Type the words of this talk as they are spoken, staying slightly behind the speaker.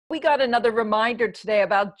We got another reminder today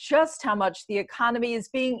about just how much the economy is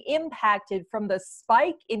being impacted from the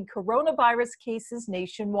spike in coronavirus cases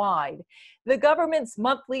nationwide. The government's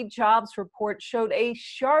monthly jobs report showed a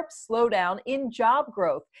sharp slowdown in job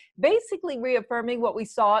growth, basically reaffirming what we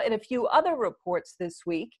saw in a few other reports this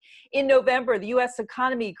week. In November, the U.S.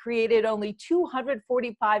 economy created only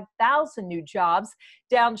 245,000 new jobs,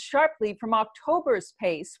 down sharply from October's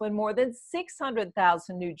pace when more than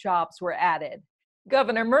 600,000 new jobs were added.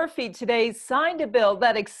 Governor Murphy today signed a bill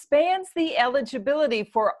that expands the eligibility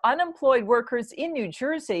for unemployed workers in New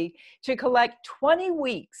Jersey to collect 20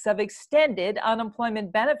 weeks of extended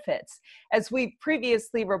unemployment benefits. As we've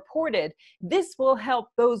previously reported, this will help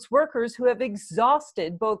those workers who have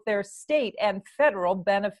exhausted both their state and federal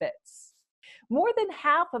benefits. More than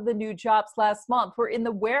half of the new jobs last month were in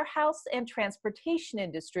the warehouse and transportation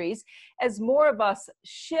industries as more of us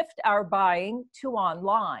shift our buying to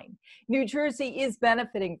online. New Jersey is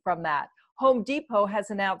benefiting from that. Home Depot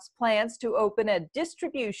has announced plans to open a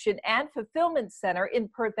distribution and fulfillment center in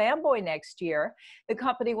Perth Amboy next year. The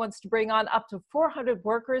company wants to bring on up to 400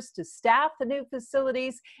 workers to staff the new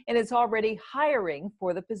facilities and is already hiring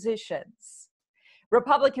for the positions.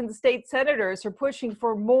 Republican state senators are pushing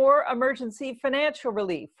for more emergency financial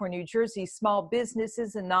relief for New Jersey small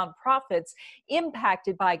businesses and nonprofits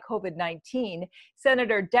impacted by COVID-19.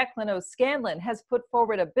 Senator Declan O'Scanlan has put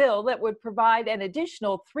forward a bill that would provide an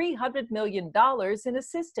additional $300 million in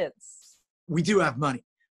assistance. We do have money.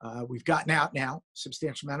 We've gotten out now a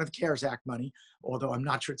substantial amount of the CARES Act money, although I'm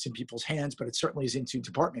not sure it's in people's hands, but it certainly is into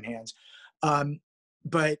department hands.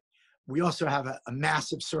 But we also have a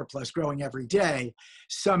massive surplus growing every day,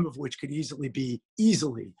 some of which could easily be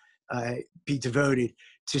devoted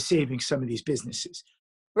to saving some of these businesses.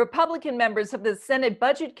 Republican members of the Senate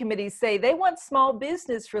Budget Committee say they want small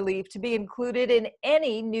business relief to be included in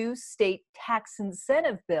any new state tax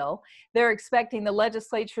incentive bill. They're expecting the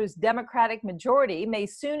legislature's Democratic majority may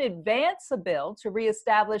soon advance a bill to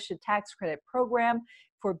reestablish a tax credit program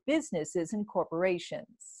for businesses and corporations.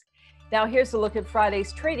 Now here's a look at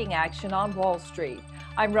Friday's trading action on Wall Street.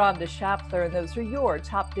 I'm Rhonda Schaffler, and those are your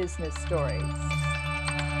top business stories.